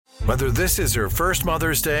Whether this is her first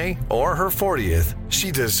Mother's Day or her 40th, she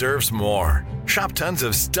deserves more. Shop tons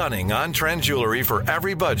of stunning on-trend jewelry for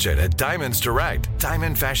every budget at Diamonds Direct.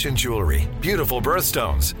 Diamond fashion jewelry, beautiful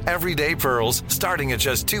birthstones, everyday pearls starting at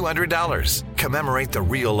just $200. Commemorate the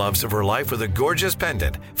real loves of her life with a gorgeous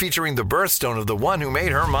pendant featuring the birthstone of the one who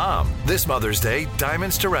made her mom. This Mother's Day,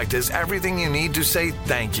 Diamonds Direct is everything you need to say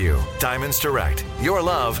thank you. Diamonds Direct. Your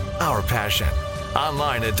love, our passion.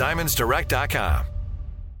 Online at diamondsdirect.com.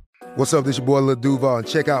 What's up, this your boy Lil Duval, and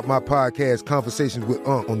check out my podcast, Conversations with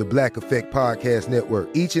Unc, on the Black Effect Podcast Network.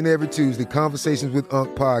 Each and every Tuesday, Conversations with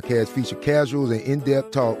Unc podcast feature casual and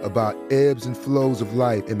in-depth talk about ebbs and flows of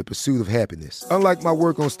life and the pursuit of happiness. Unlike my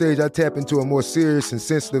work on stage, I tap into a more serious and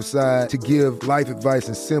sensitive side to give life advice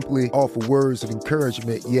and simply offer words of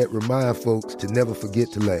encouragement, yet remind folks to never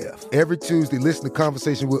forget to laugh. Every Tuesday, listen to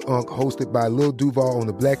Conversations with Unc, hosted by Lil Duval on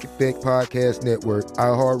the Black Effect Podcast Network,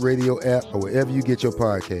 iHeartRadio app, or wherever you get your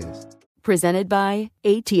podcasts. Presented by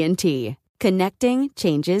AT&T. Connecting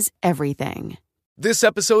changes everything. This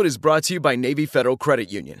episode is brought to you by Navy Federal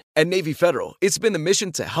Credit Union. At Navy Federal, it's been the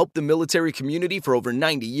mission to help the military community for over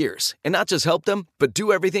 90 years. And not just help them, but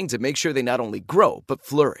do everything to make sure they not only grow, but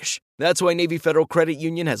flourish. That's why Navy Federal Credit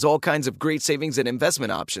Union has all kinds of great savings and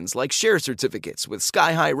investment options like share certificates with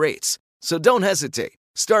sky-high rates. So don't hesitate.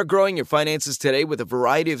 Start growing your finances today with a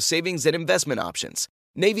variety of savings and investment options.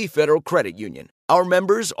 Navy Federal Credit Union. Our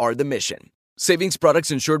members are the mission. Savings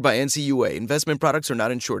products insured by NCUA. Investment products are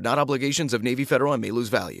not insured, not obligations of Navy Federal and may lose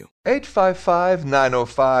value.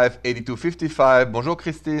 855-905-8255. Bonjour,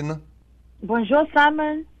 Christine. Bonjour,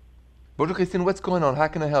 Simon. Bonjour, Christine. What's going on? How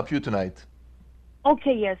can I help you tonight?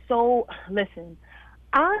 Okay, yeah. So, listen,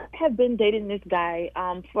 I have been dating this guy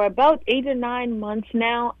for about 8 or 9 months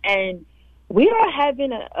now, and we are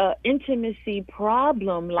having a intimacy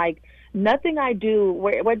problem. Like, nothing I do,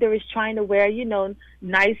 whether it's trying to wear,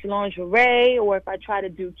 nice lingerie, or if I try to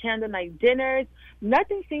do candlelight dinners,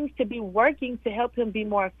 nothing seems to be working to help him be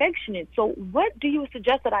more affectionate. So what do you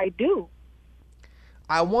suggest that I do?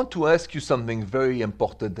 I want to ask you something very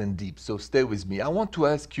important and deep, so stay with me. I want to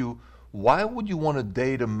ask you, why would you want to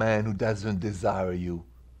date a man who doesn't desire you?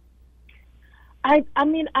 I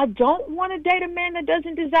mean, I don't want to date a man that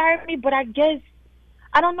doesn't desire me, but I guess,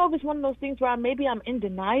 I don't know if it's one of those things where maybe I'm in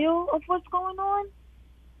denial of what's going on.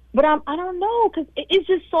 But I don't know, because it's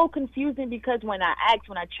just so confusing, because when I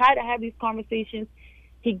try to have these conversations,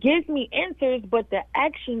 he gives me answers, but the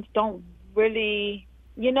actions don't really,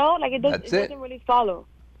 it doesn't really follow.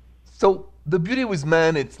 So the beauty with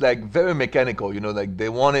men, it's like very mechanical, like they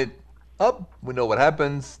want it up, we know what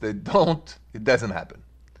happens. They don't, it doesn't happen.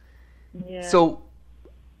 Yeah. So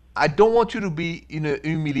I don't want you to be in a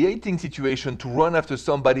humiliating situation to run after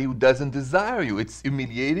somebody who doesn't desire you. It's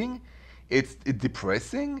humiliating, it's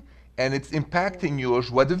depressing, and it's impacting your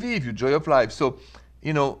joie de vivre, your joy of life. So,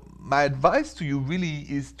 my advice to you really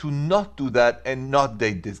is to not do that and not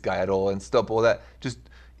date this guy at all and stop all that. Just,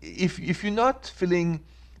 if you're not feeling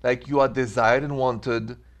like you are desired and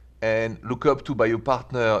wanted and looked up to by your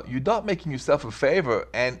partner, you're not making yourself a favor.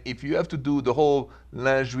 And if you have to do the whole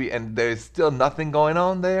lingerie and there is still nothing going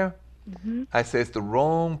on there, I say it's the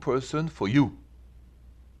wrong person for you.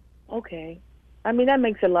 Okay. I mean, that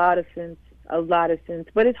makes a lot of sense,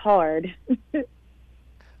 but it's hard.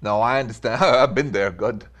 No, I understand. I've been there,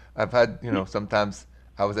 God. I've had, sometimes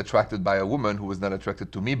I was attracted by a woman who was not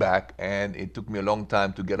attracted to me back, and it took me a long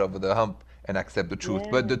time to get over the hump and accept the truth.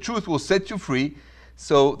 Yeah. But the truth will set you free.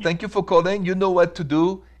 So thank you for calling. You know what to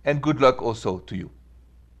do, and good luck also to you.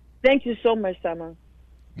 Thank you so much, Simon.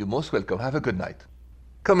 You're most welcome. Have a good night.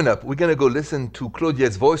 Coming up, we're going to go listen to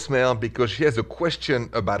Claudia's voicemail because she has a question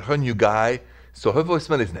about her new guy. So her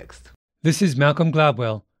voicemail is next. This is Malcolm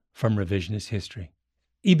Gladwell from Revisionist History.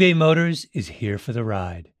 eBay Motors is here for the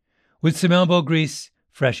ride. With some elbow grease,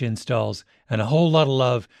 fresh installs, and a whole lot of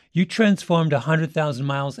love, you transformed 100,000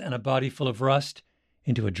 miles and a body full of rust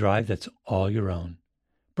into a drive that's all your own.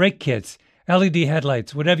 Brake kits, LED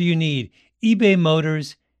headlights, whatever you need, eBay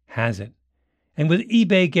Motors has it. And with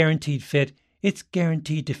eBay Guaranteed Fit, it's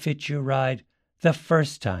guaranteed to fit your ride the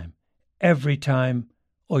first time, every time,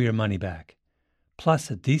 or your money back. Plus,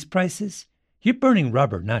 at these prices, you're burning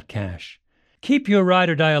rubber, not cash. Keep your ride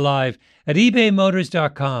or die alive at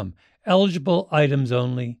ebaymotors.com. Eligible items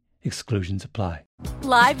only. Exclusions apply.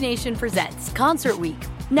 Live Nation presents Concert Week.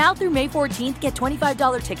 Now through May 14th, get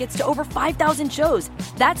 $25 tickets to over 5,000 shows.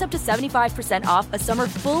 That's up to 75% off a summer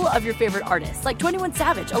full of your favorite artists like 21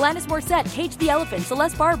 Savage, Alanis Morissette, Cage the Elephant,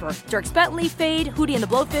 Celeste Barber, Dierks Bentley, Fade, Hootie and the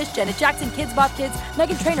Blowfish, Janet Jackson, Kidz Bop Kids,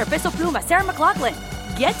 Meghan Trainor, Bissell Pluma, Sarah McLachlan.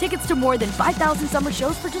 Get tickets to more than 5,000 summer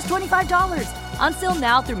shows for just $25. Until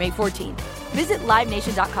now through May 14th. Visit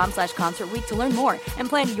LiveNation.com/Concert Week to learn more and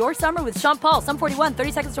plan your summer with Sean Paul, Sum 41,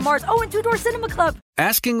 30 Seconds to Mars, and Two Door Cinema Club.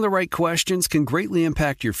 Asking the right questions can greatly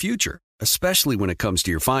impact your future, especially when it comes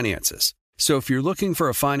to your finances. So if you're looking for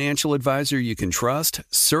a financial advisor you can trust,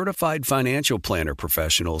 certified financial planner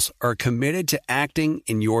professionals are committed to acting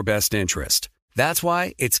in your best interest. That's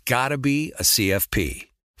why it's got to be a CFP.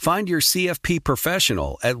 Find your CFP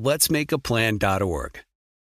professional at letsmakeaplan.org.